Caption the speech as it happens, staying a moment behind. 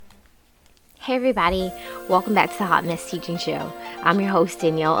Hey everybody, welcome back to the Hot Mess Teaching Show. I'm your host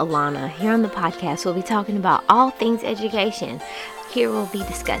Danielle Alana. Here on the podcast, we'll be talking about all things education. Here we'll be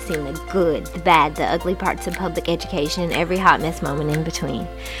discussing the good, the bad, the ugly parts of public education, and every hot mess moment in between.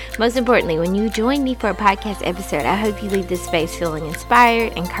 Most importantly, when you join me for a podcast episode, I hope you leave this space feeling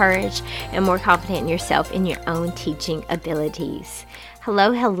inspired, encouraged, and more confident in yourself and your own teaching abilities.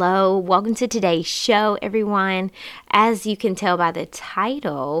 Hello. Welcome to today's show, everyone. As you can tell by the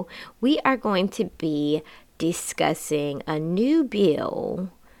title, we are going to be discussing a new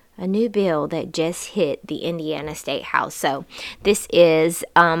bill that just hit the Indiana State House. So this is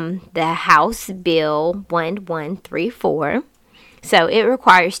the House Bill 1134. So it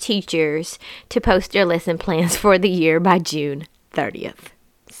requires teachers to post their lesson plans for the year by June 30th.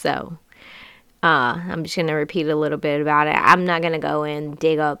 So I'm just going to repeat a little bit about it. I'm not going to go and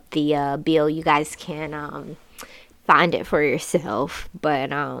dig up the bill. You guys can find it for yourself. But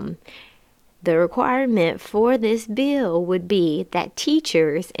the requirement for this bill would be that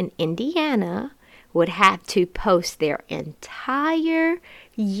teachers in Indiana would have to post their entire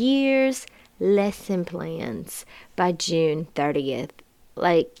year's lesson plans by June 30th.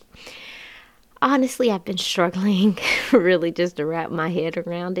 Honestly, I've been struggling really just to wrap my head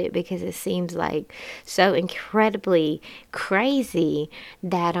around it because it seems like so incredibly crazy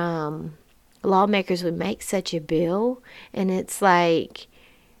that lawmakers would make such a bill. And it's like,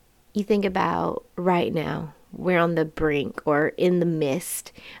 you think about right now, we're on the brink or in the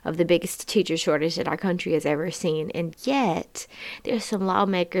midst of the biggest teacher shortage that our country has ever seen. And yet, there's some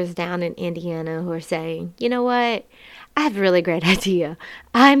lawmakers down in Indiana who are saying, you know what? I have a really great idea.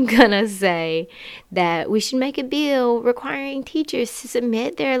 I'm going to say that we should make a bill requiring teachers to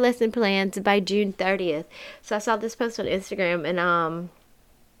submit their lesson plans by June 30th. So I saw this post on Instagram and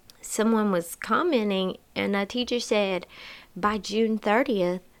someone was commenting and a teacher said by June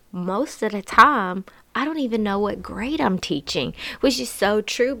 30th, most of the time, I don't even know what grade I'm teaching, which is so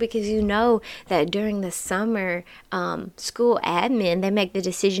true because you know that during the summer, school admin, they make the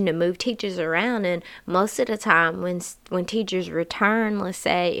decision to move teachers around. And most of the time when teachers return, let's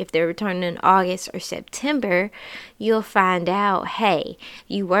say if they're returning in August or September, you'll find out, hey,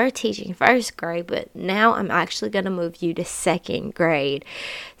 you were teaching first grade, but now I'm actually going to move you to second grade.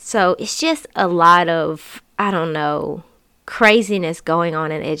 So it's just a lot of, craziness going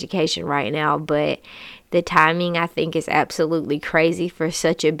on in education right now, but the timing I think is absolutely crazy for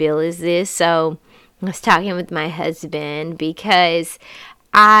such a bill as this. So I was talking with my husband because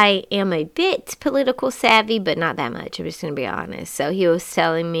I am a bit political savvy, but not that much. I'm just going to be honest. So he was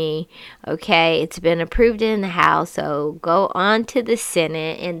telling me, okay, it's been approved in the House, so go on to the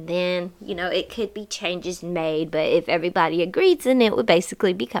Senate, and then, it could be changes made, but if everybody agrees, then it would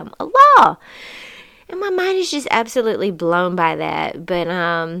basically become a law. And my mind is just absolutely blown by that. But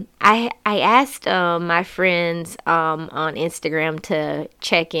I asked my friends on Instagram to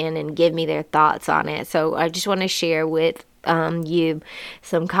check in and give me their thoughts on it. So I just want to share with you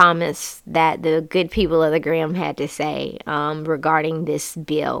some comments that the good people of the Gram had to say regarding this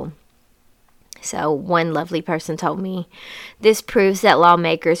bill. So one lovely person told me, this proves that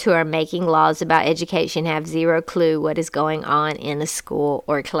lawmakers who are making laws about education have zero clue what is going on in a school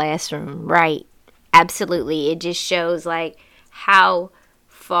or classroom. Right. Absolutely. It just shows how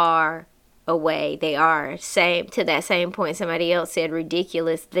far away they are. To that same point, somebody else said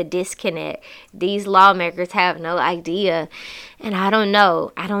ridiculous, the disconnect. These lawmakers have no idea. And I don't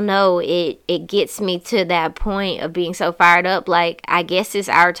know. It gets me to that point of being so fired up. I guess it's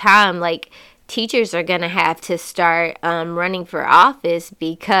our time. Teachers are going to have to start running for office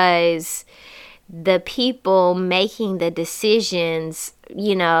because the people making the decisions,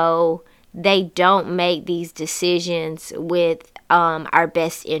 they don't make these decisions with our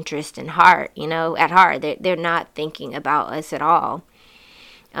best interest at heart. They're not thinking about us at all.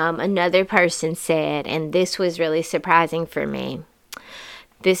 Another person said, and this was really surprising for me,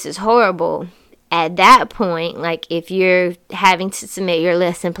 this is horrible. At that point, if you're having to submit your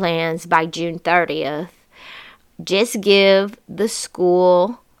lesson plans by June 30th, just give the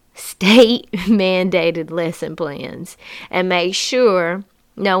school state mandated lesson plans and make sure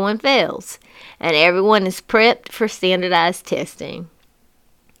no one fails, and everyone is prepped for standardized testing.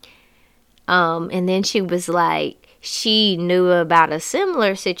 And then she was like, she knew about a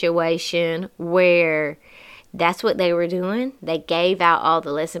similar situation where that's what they were doing. They gave out all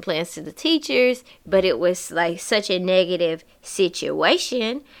the lesson plans to the teachers, but it was such a negative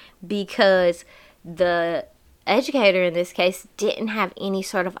situation because the educator in this case didn't have any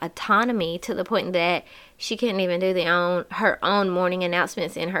sort of autonomy to the point that she couldn't even do her own morning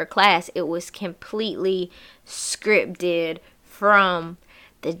announcements in her class. It was completely scripted from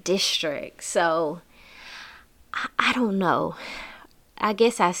the district. So I don't know. I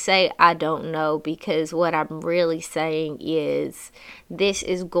guess I say I don't know because what I'm really saying is this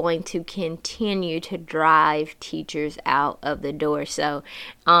is going to continue to drive teachers out of the door. So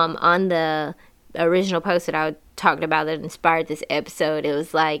on the original post that I talked about that inspired this episode, it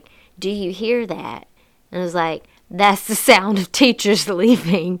was like, do you hear that? And it was like, that's the sound of teachers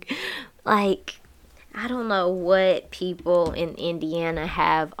leaving. Like, I don't know what people in Indiana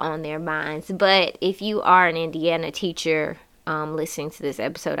have on their minds, but if you are an Indiana teacher listening to this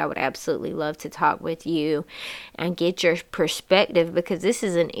episode, I would absolutely love to talk with you and get your perspective, because this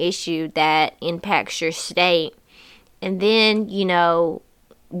is an issue that impacts your state. And then,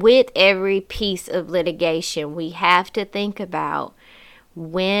 with every piece of litigation, we have to think about,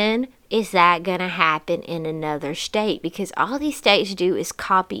 when is that going to happen in another state? Because all these states do is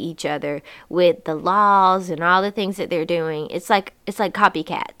copy each other with the laws and all the things that they're doing. It's like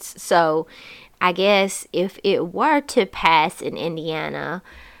copycats. So I guess if it were to pass in Indiana,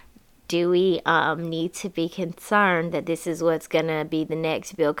 do we need to be concerned that this is what's going to be the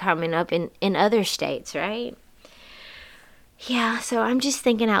next bill coming up in other states, right? Yeah, so I'm just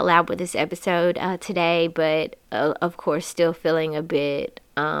thinking out loud with this episode today, but of course still feeling a bit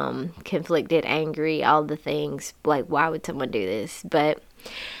conflicted, angry, all the things. Like, why would someone do this? But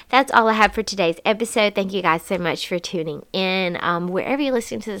that's all I have for today's episode. Thank you guys so much for tuning in. Wherever you're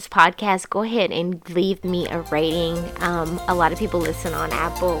listening to this podcast, go ahead and leave me a rating. A lot of people listen on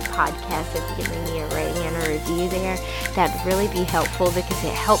Apple Podcasts. If you can leave me a rating and a review there, that'd really be helpful, because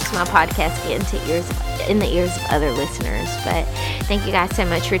it helps my podcast get in the ears of other listeners. But thank you guys so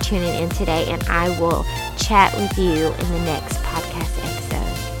much for tuning in today, and I will chat with you in the next podcast.